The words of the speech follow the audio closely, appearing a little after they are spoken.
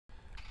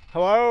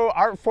Hello,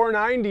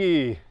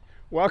 Art490.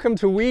 Welcome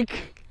to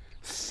week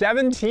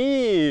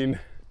 17.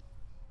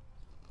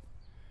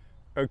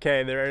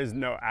 Okay, there is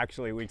no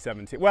actually week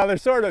 17. Well, there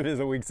sort of is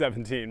a week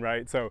 17,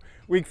 right? So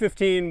week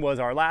 15 was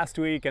our last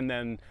week, and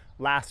then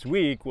last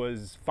week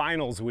was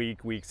finals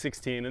week, week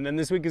 16, and then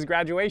this week is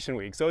graduation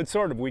week. So it's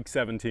sort of week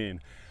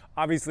 17.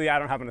 Obviously, I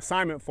don't have an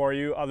assignment for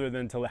you other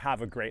than to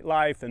have a great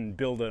life and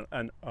build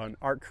an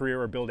art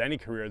career or build any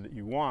career that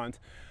you want.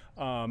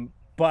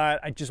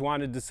 But I just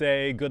wanted to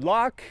say good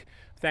luck.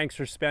 Thanks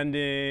for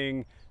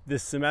spending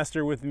this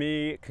semester with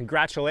me.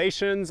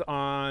 Congratulations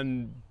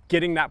on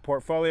getting that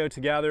portfolio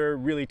together,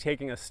 really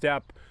taking a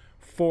step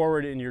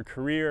forward in your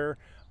career.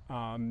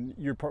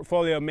 Your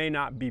portfolio may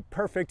not be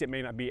perfect, it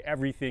may not be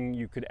everything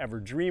you could ever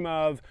dream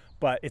of,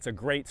 but it's a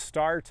great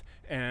start,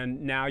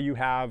 and now you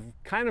have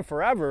kind of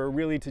forever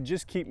really to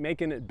just keep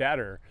making it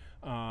better.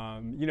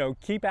 You know,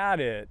 keep at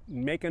it,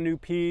 make a new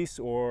piece,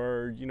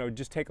 or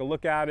just take a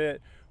look at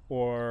it,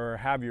 or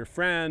have your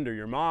friend or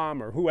your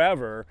mom or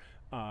whoever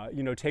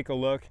take a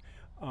look.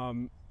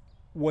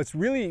 What's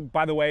really,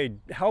 by the way,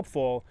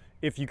 helpful,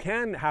 if you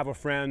can have a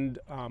friend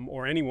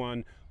or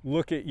anyone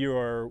look at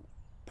your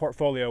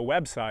portfolio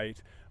website,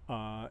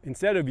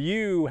 instead of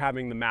you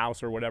having the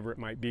mouse or whatever it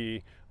might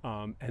be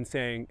and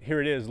saying, here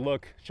it is,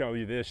 look, show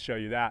you this, show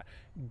you that,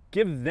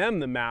 give them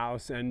the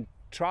mouse and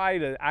try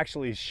to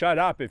actually shut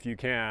up if you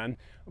can.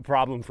 A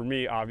problem for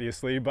me,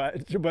 obviously,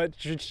 but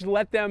just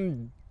let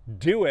them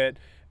do it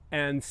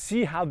and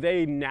see how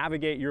they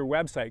navigate your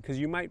website, because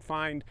you might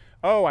find,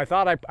 oh, I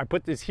thought I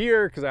put this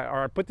here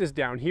or I put this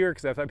down here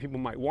because I thought people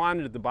might want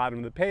it at the bottom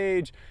of the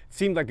page. It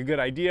seemed like a good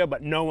idea,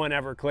 but no one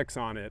ever clicks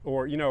on it.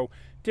 Or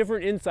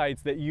different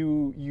insights that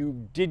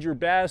you did your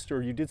best,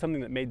 or you did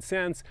something that made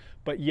sense,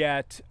 but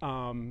yet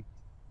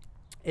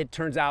it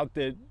turns out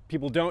that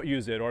people don't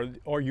use it,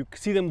 or you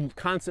see them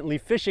constantly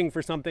fishing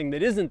for something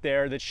that isn't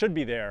there that should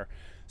be there.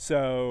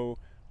 So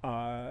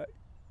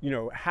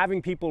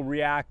having people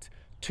react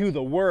to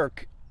the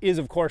work is,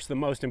 of course, the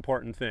most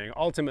important thing.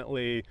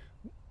 Ultimately,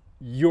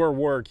 your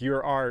work,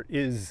 your art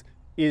is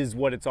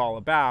what it's all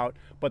about,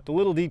 but the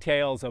little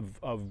details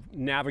of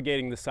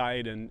navigating the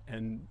site and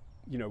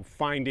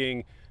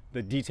finding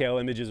the detail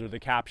images or the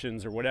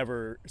captions or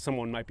whatever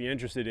someone might be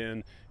interested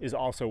in is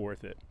also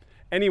worth it.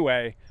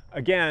 Anyway,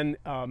 again,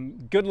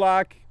 good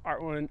luck.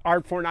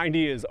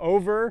 Art490 is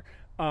over.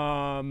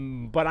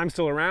 But I'm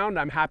still around.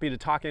 I'm happy to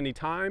talk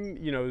anytime.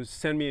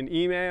 Send me an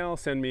email,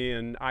 send me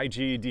an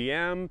IG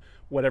DM,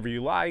 whatever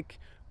you like.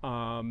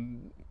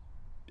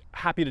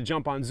 Happy to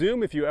jump on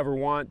Zoom if you ever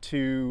want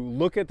to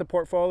look at the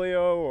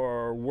portfolio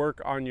or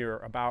work on your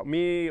About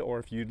Me, or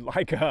if you'd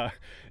like a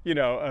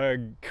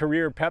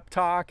career pep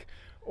talk,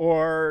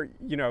 or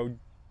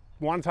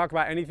want to talk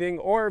about anything,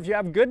 or if you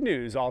have good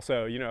news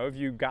also, if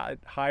you got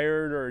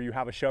hired or you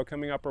have a show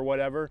coming up or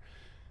whatever.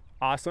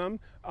 Awesome.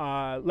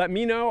 Let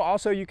me know.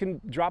 Also, you can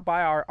drop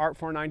by our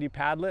Art490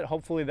 Padlet.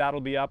 Hopefully that'll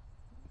be up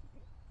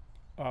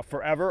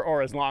forever,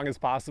 or as long as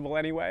possible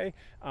anyway.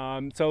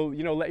 So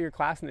let your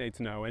classmates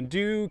know, and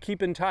do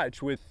keep in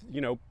touch with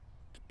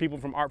people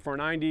from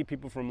Art490,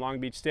 people from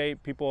Long Beach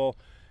State, people,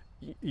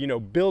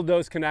 build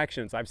those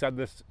connections. I've said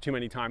this too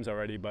many times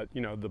already, but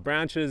the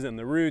branches and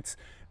the roots,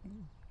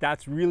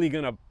 that's really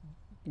gonna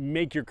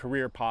make your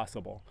career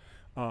possible.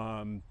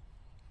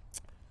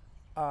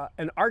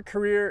 An art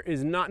career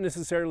is not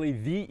necessarily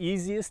the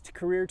easiest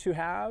career to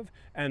have,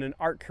 and an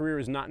art career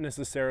is not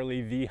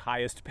necessarily the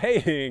highest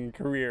paying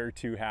career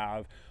to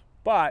have,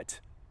 but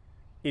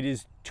it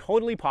is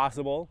totally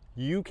possible.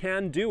 You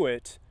can do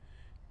it,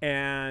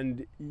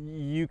 and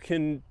you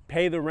can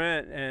pay the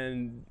rent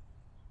and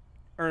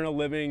earn a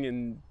living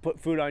and put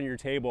food on your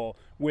table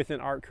with an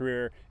art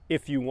career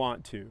if you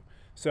want to.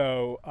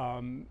 So,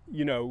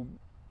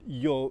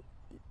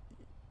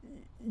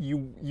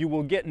 you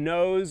will get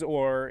no's,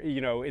 or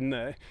in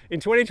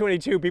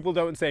 2022 people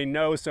don't say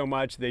no so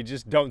much, they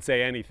just don't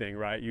say anything,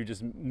 right? You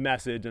just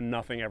message and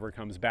nothing ever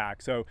comes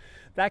back. So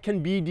that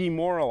can be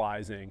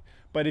demoralizing.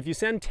 But if you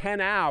send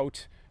 10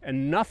 out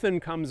and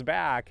nothing comes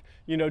back,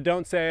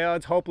 don't say, oh,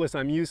 it's hopeless,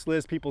 I'm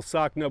useless, people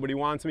suck, nobody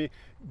wants me.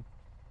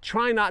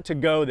 Try not to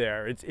go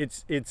there.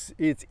 It's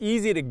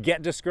easy to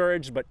get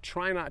discouraged, but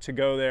try not to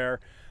go there.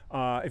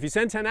 If you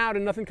send 10 out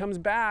and nothing comes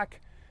back,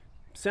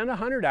 send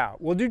 100 out.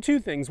 We'll do two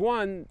things.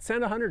 One,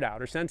 send 100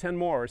 out, or send 10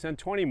 more, or send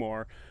 20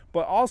 more,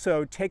 but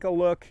also take a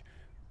look,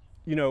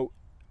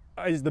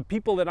 is the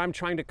people that I'm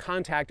trying to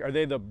contact, are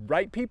they the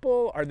right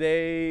people? Are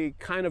they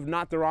kind of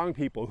not the wrong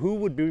people? Who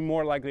would be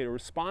more likely to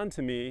respond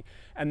to me?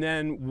 And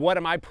then what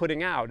am I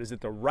putting out? Is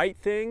it the right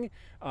thing?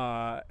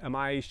 Am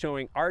I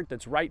showing art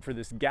that's right for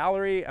this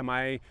gallery? Am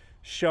I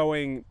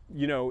showing,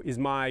 is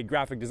my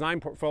graphic design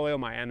portfolio,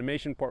 my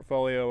animation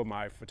portfolio,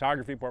 my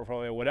photography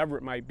portfolio, whatever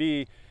it might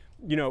be,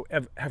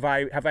 have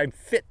I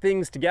fit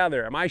things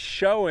together? Am I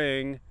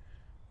showing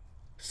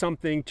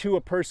something to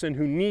a person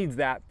who needs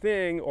that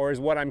thing, or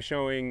is what I'm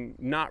showing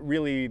not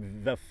really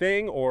the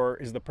thing, or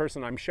is the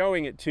person I'm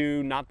showing it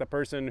to not the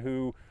person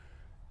who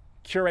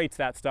curates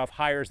that stuff,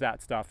 hires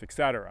that stuff,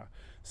 etc.?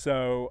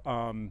 So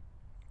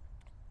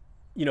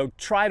you know,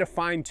 try to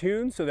fine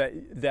tune so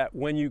that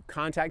when you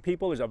contact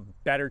people, there's a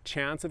better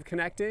chance of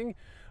connecting.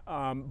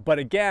 But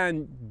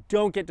again,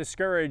 don't get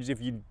discouraged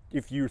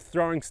if you're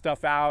throwing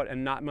stuff out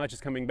and not much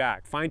is coming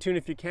back. Fine tune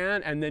if you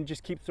can, and then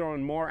just keep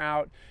throwing more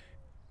out.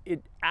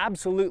 It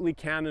absolutely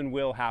can and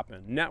will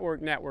happen.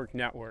 Network, network,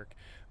 network.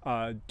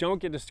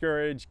 Don't get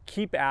discouraged.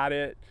 Keep at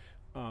it.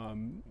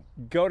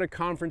 Go to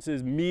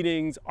conferences,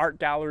 meetings, art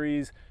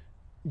galleries.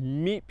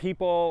 Meet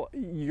people.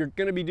 You're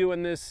going to be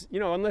doing this, you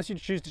know, unless you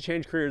choose to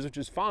change careers, which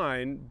is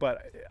fine,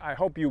 but I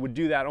hope you would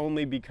do that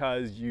only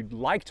because you'd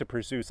like to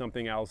pursue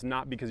something else,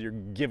 not because you're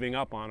giving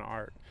up on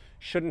art.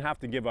 Shouldn't have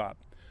to give up.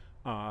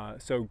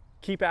 So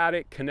keep at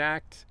it,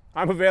 connect.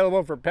 I'm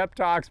available for pep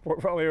talks,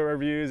 portfolio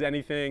reviews,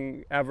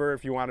 anything ever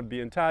if you want to be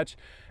in touch.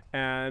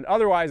 And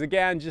otherwise,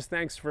 again, just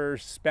thanks for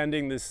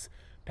spending this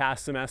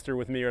past semester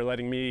with me or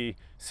letting me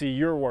see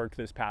your work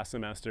this past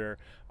semester.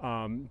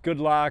 Good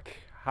luck.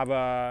 Have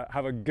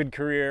a good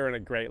career and a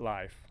great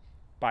life.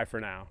 Bye for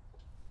now.